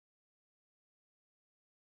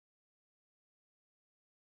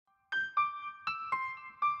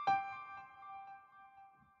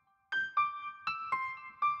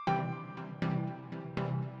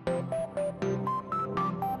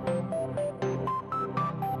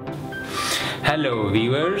Hello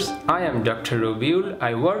viewers, I am Dr. Robiul.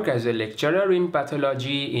 I work as a lecturer in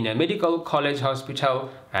pathology in a medical college hospital,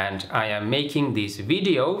 and I am making this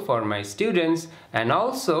video for my students and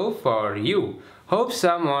also for you. Hope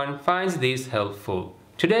someone finds this helpful.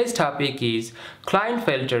 Today's topic is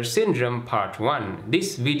Klinefelter syndrome part 1.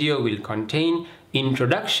 This video will contain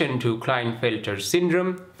introduction to Klinefelter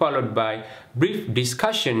syndrome followed by brief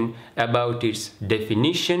discussion about its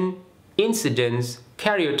definition, incidence,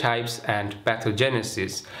 karyotypes and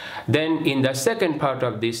pathogenesis. Then in the second part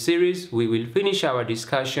of this series, we will finish our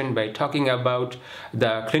discussion by talking about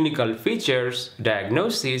the clinical features,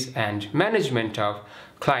 diagnosis and management of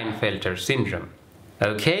Klinefelter syndrome.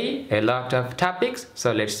 Okay, a lot of topics,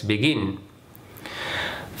 so let's begin.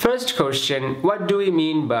 First question, what do we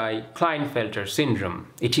mean by Klinefelter syndrome?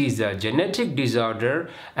 It is a genetic disorder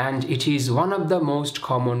and it is one of the most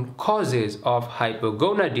common causes of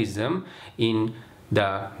hypogonadism in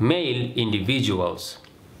the male individuals.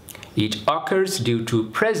 It occurs due to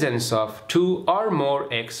presence of 2 or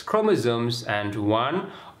more X chromosomes and 1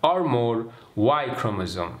 or more Y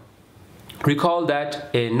chromosome. Recall that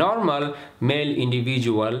a normal male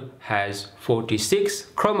individual has 46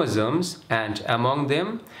 chromosomes, and among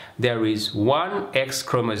them there is 1 X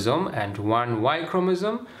chromosome and 1 Y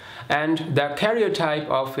chromosome, and the karyotype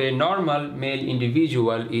of a normal male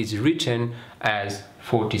individual is written as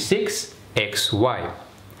 46XY.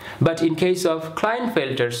 But in case of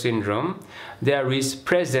Klinefelter syndrome, there is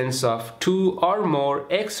presence of 2 or more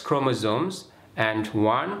X chromosomes and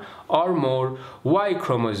 1 or more Y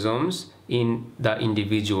chromosomes in the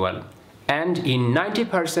individual. And in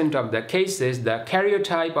 90% of the cases, the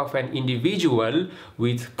karyotype of an individual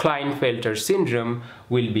with Klinefelter syndrome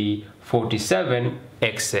will be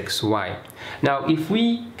 47XXY. Now, if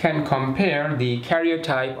we can compare the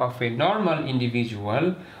karyotype of a normal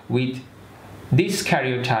individual with this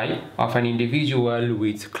karyotype of an individual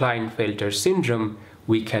with Klinefelter syndrome,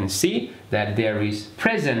 we can see that there is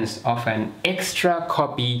presence of an extra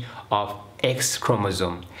copy of X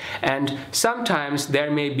chromosome, and sometimes there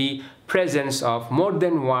may be presence of more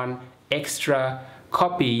than 1 extra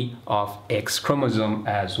copy of X chromosome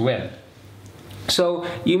as well. So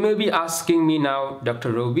you may be asking me now,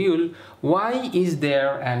 Dr. Robiul, why is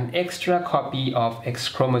there an extra copy of X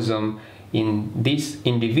chromosome in this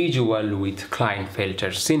individual with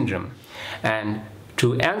Klinefelter syndrome? And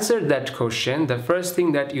to answer that question, the first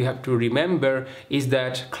thing that you have to remember is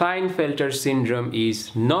that Klinefelter syndrome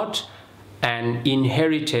is not an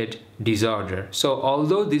inherited disorder. So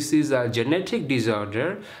although this is a genetic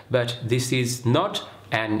disorder, but this is not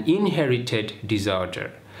an inherited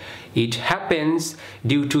disorder. It happens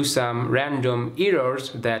due to some random errors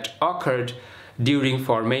that occurred during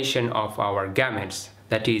formation of our gametes,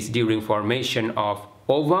 that is, during formation of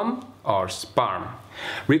ovum or sperm.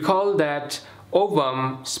 Recall that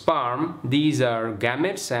ovum, sperm, these are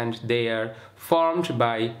gametes and they are formed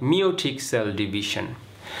by meiotic cell division.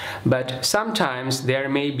 But sometimes there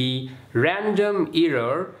may be random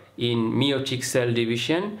error in meiotic cell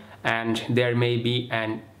division, and there may be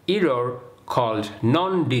an error called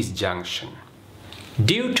non-disjunction.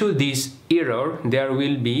 Due to this error, there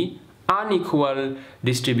will be unequal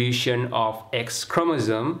distribution of X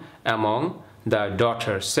chromosome among the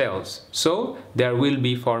daughter cells. So there will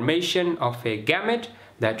be formation of a gamete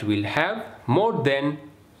that will have more than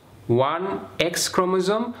 1 X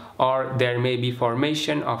chromosome, or there may be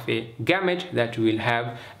formation of a gamete that will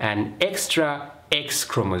have an extra X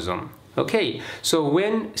chromosome. Okay, so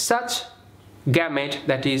when such gamete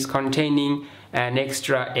that is containing an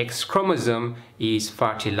extra X chromosome is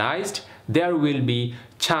fertilized, there will be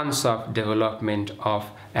chance of development of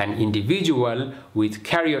an individual with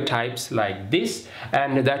karyotypes like this,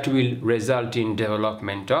 and that will result in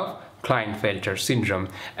development of Klinefelter syndrome.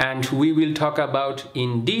 And we will talk about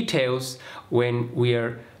in details when we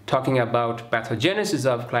are talking about pathogenesis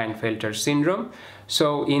of Klinefelter syndrome.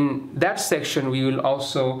 So in that section, we will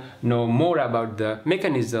also know more about the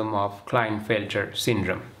mechanism of Klinefelter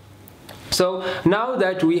syndrome. So now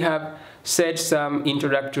that we have said some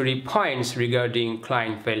introductory points regarding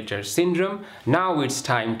Klinefelter syndrome, now it's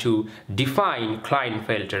time to define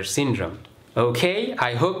Klinefelter syndrome. Okay,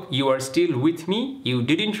 I hope you are still with me. You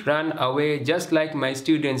didn't run away just like my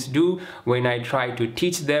students do when I try to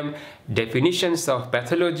teach them definitions of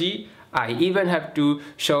pathology. I even have to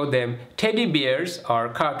show them teddy bears or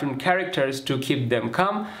cartoon characters to keep them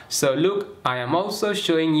calm. So look, I am also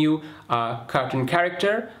showing you a cartoon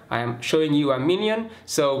character. I am showing you a minion.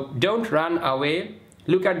 So don't run away.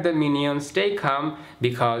 Look at the minion, stay calm,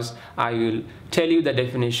 because I will tell you the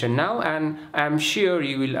definition now and I am sure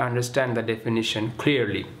you will understand the definition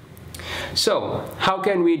clearly. So, how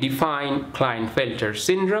can we define Klinefelter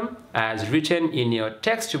syndrome? As written in your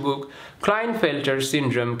textbook, Klinefelter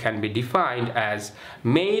syndrome can be defined as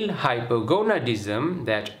male hypogonadism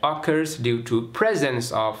that occurs due to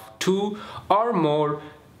presence of 2 or more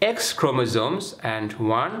X chromosomes and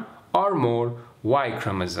 1 or more Y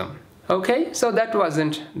chromosome. Okay, so that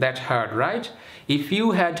wasn't that hard, right? If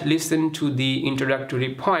you had listened to the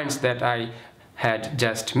introductory points that I had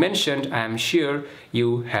just mentioned, I am sure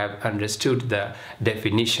you have understood the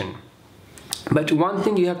definition. But one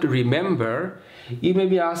thing you have to remember, you may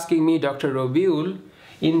be asking me, Dr. Robiul,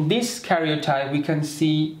 in this karyotype we can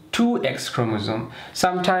see 2 X chromosomes.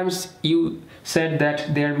 Sometimes you said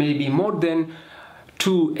that there may be more than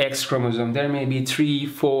 2 X chromosomes, there may be 3,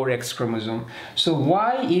 4 X chromosomes. So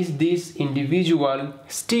why is this individual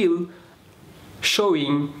still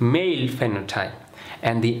showing male phenotype?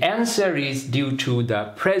 And the answer is due to the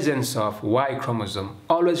presence of Y chromosome.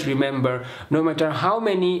 Always remember, no matter how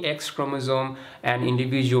many X chromosome an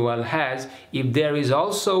individual has, if there is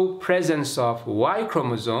also presence of Y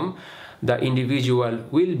chromosome, the individual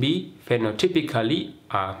will be phenotypically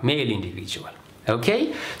a male individual.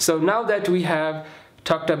 Okay, so now that we have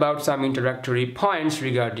talked about some introductory points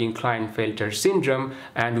regarding Klinefelter syndrome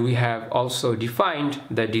and we have also defined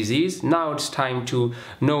the disease, now it's time to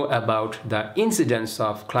know about the incidence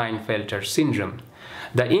of Klinefelter syndrome.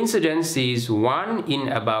 The incidence is 1 in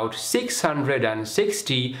about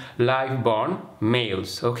 660 live-born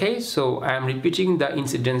males. Okay, so I am repeating the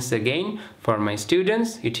incidence again for my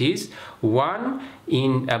students. It is 1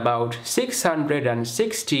 in about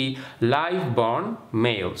 660 live-born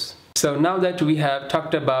males. So now that we have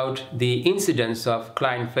talked about the incidence of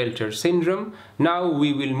Klinefelter syndrome, now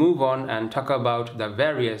we will move on and talk about the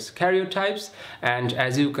various karyotypes. And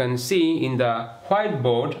as you can see in the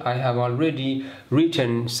whiteboard, I have already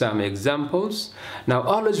written some examples. Now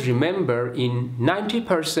always remember, in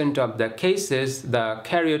 90% of the cases, the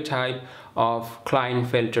karyotype of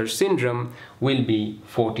Klinefelter syndrome will be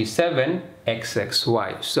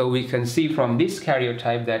 47XXY. So we can see from this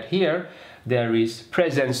karyotype that here there is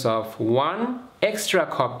presence of 1 extra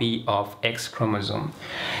copy of X chromosome.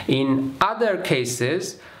 In other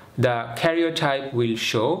cases, the karyotype will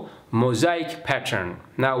show mosaic pattern.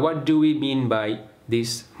 Now, what do we mean by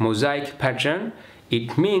this mosaic pattern?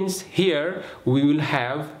 It means here we will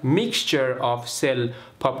have mixture of cell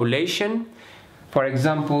population. For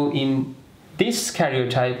example, in this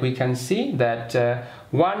karyotype, we can see that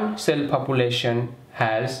one cell population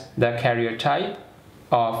has the karyotype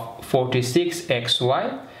of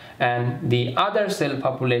 46XY and the other cell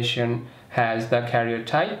population has the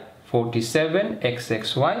karyotype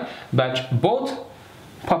 47XXY, but both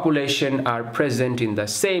populations are present in the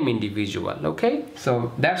same individual. Okay,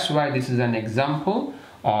 so that's why this is an example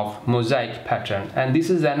of mosaic pattern, and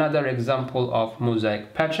this is another example of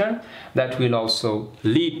mosaic pattern that will also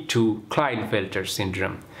lead to Klinefelter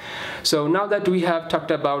syndrome. So now that we have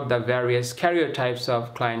talked about the various karyotypes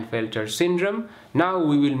of Klinefelter syndrome, now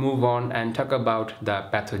we will move on and talk about the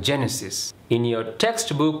pathogenesis. In your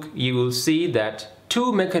textbook, you will see that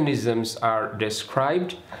 2 mechanisms are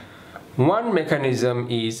described. One mechanism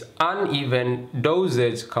is uneven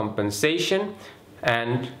dosage compensation,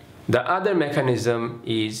 and the other mechanism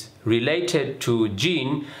is related to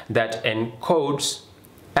gene that encodes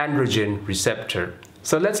androgen receptor.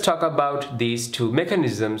 So let's talk about these 2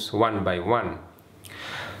 mechanisms one by one.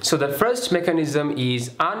 So the first mechanism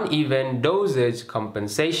is uneven dosage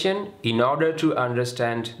compensation. In order to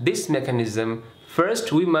understand this mechanism,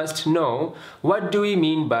 first we must know what do we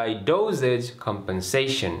mean by dosage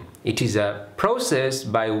compensation. It is a process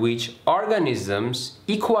by which organisms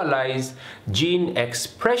equalize gene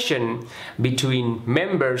expression between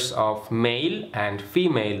members of male and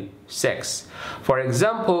female sex. For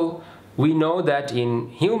example, we know that in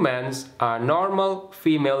humans, a normal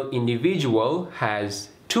female individual has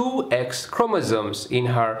 2 X chromosomes in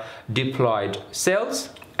her diploid cells,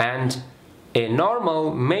 and a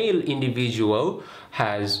normal male individual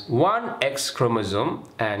has 1 X chromosome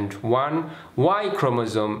and 1 Y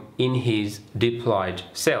chromosome in his diploid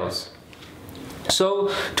cells. So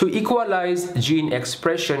to equalize gene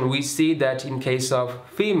expression, we see that in case of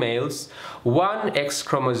females, 1 X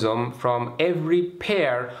chromosome from every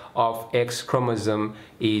pair of X chromosome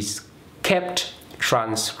is kept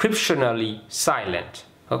transcriptionally silent.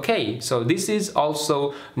 Okay, so this is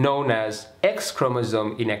also known as X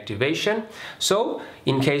chromosome inactivation. So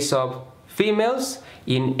in case of females,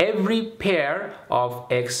 in every pair of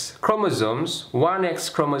X chromosomes, 1 X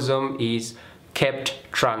chromosome is kept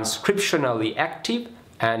transcriptionally active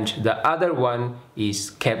and the other one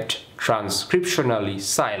is kept transcriptionally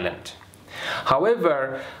silent.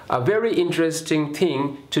 However, a very interesting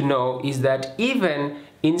thing to know is that even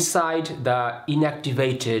inside the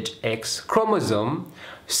inactivated X chromosome,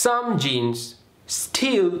 some genes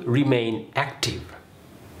still remain active.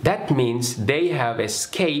 That means they have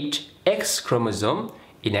escaped X chromosome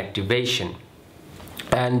inactivation.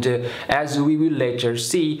 And as we will later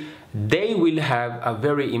see, they will have a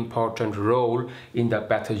very important role in the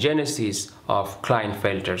pathogenesis of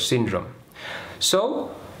Klinefelter syndrome. So,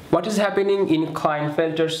 what is happening in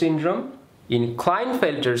Klinefelter syndrome? In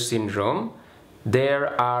Klinefelter syndrome,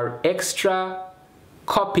 there are extra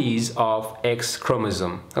copies of X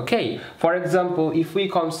chromosome. Okay, for example, if we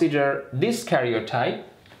consider this karyotype,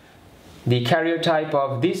 the karyotype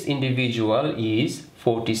of this individual is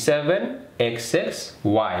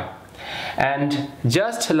 47XXY. And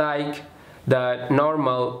just like the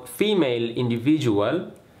normal female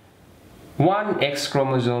individual, one X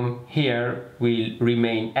chromosome here will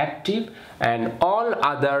remain active and all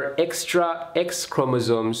other extra X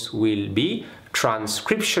chromosomes will be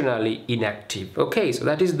transcriptionally inactive. Okay, so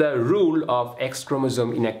that is the rule of X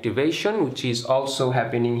chromosome inactivation, which is also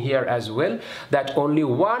happening here as well, that only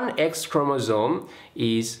one X chromosome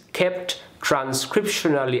is kept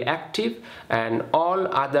transcriptionally active and all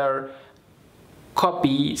other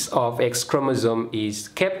copies of X chromosome is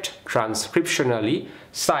kept transcriptionally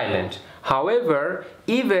silent. However,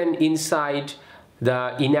 even inside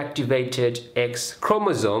the inactivated X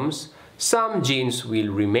chromosomes, some genes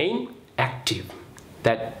will remain active.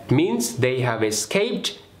 That means they have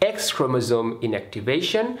escaped X chromosome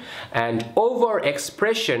inactivation, and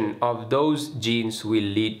overexpression of those genes will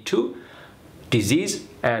lead to disease,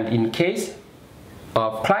 and in case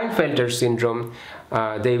of Klinefelter syndrome,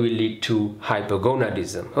 they will lead to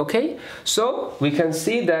hypogonadism. Okay, so we can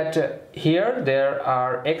see that here there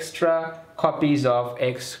are extra copies of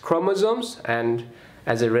X chromosomes, and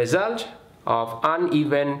as a result of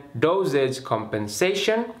uneven dosage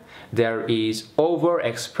compensation, there is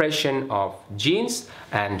overexpression of genes,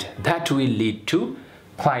 and that will lead to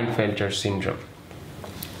Klinefelter syndrome.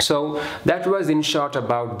 So that was in short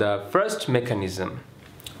about the first mechanism.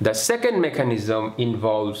 The second mechanism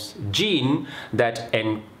involves gene that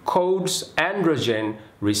encodes androgen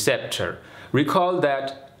receptor. Recall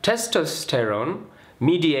that testosterone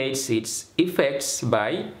mediates its effects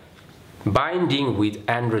by binding with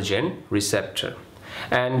androgen receptor.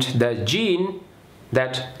 And the gene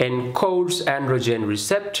that encodes androgen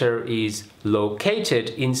receptor is located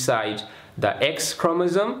inside the X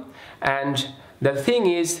chromosome, and the thing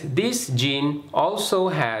is, this gene also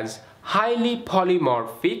has highly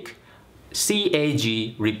polymorphic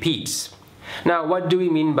CAG repeats. Now, what do we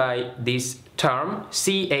mean by this term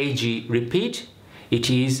CAG repeat? It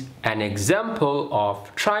is an example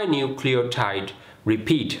of trinucleotide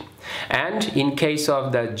repeat. And in case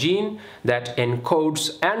of the gene that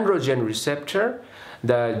encodes androgen receptor,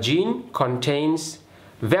 the gene contains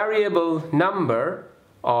variable number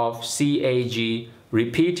of CAG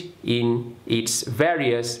repeat in its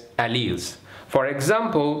various alleles. For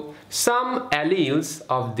example, some alleles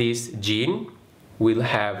of this gene will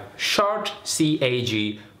have short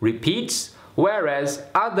CAG repeats, whereas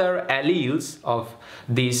other alleles of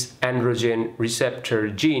this androgen receptor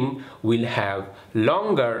gene will have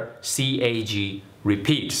longer CAG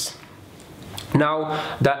repeats. Now,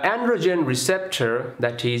 the androgen receptor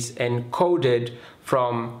that is encoded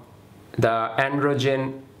from the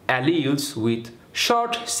androgen alleles with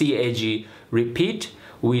short CAG repeat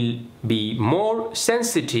will be more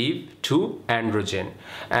sensitive to androgen,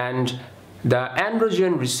 and the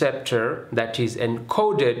androgen receptor that is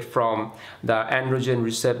encoded from the androgen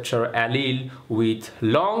receptor allele with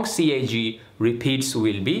long CAG repeats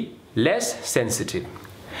will be less sensitive.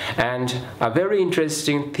 And a very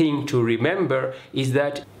interesting thing to remember is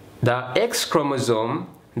that the X chromosome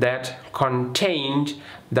that contained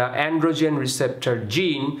the androgen receptor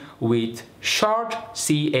gene with short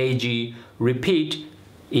CAG repeat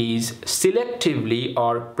is selectively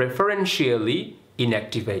or preferentially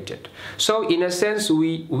inactivated. So in a sense,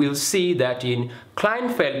 we will see that in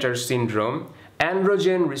Klinefelter syndrome,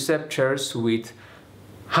 androgen receptors with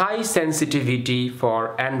high sensitivity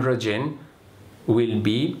for androgen will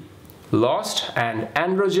be lost, and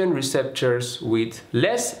androgen receptors with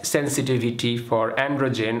less sensitivity for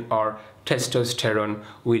androgen or testosterone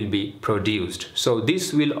will be produced. So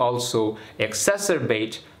this will also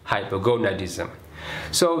exacerbate hypogonadism.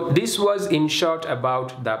 So this was in short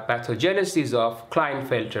about the pathogenesis of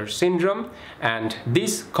Klinefelter syndrome, and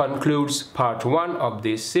this concludes part 1 of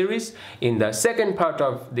this series. In the second part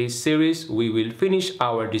of this series, we will finish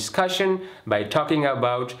our discussion by talking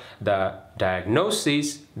about the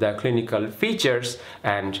diagnosis, the clinical features,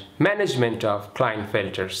 and management of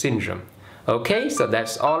Klinefelter syndrome. Okay, so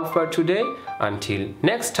that's all for today. Until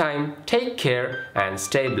next time, take care and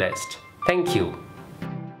stay blessed. Thank you.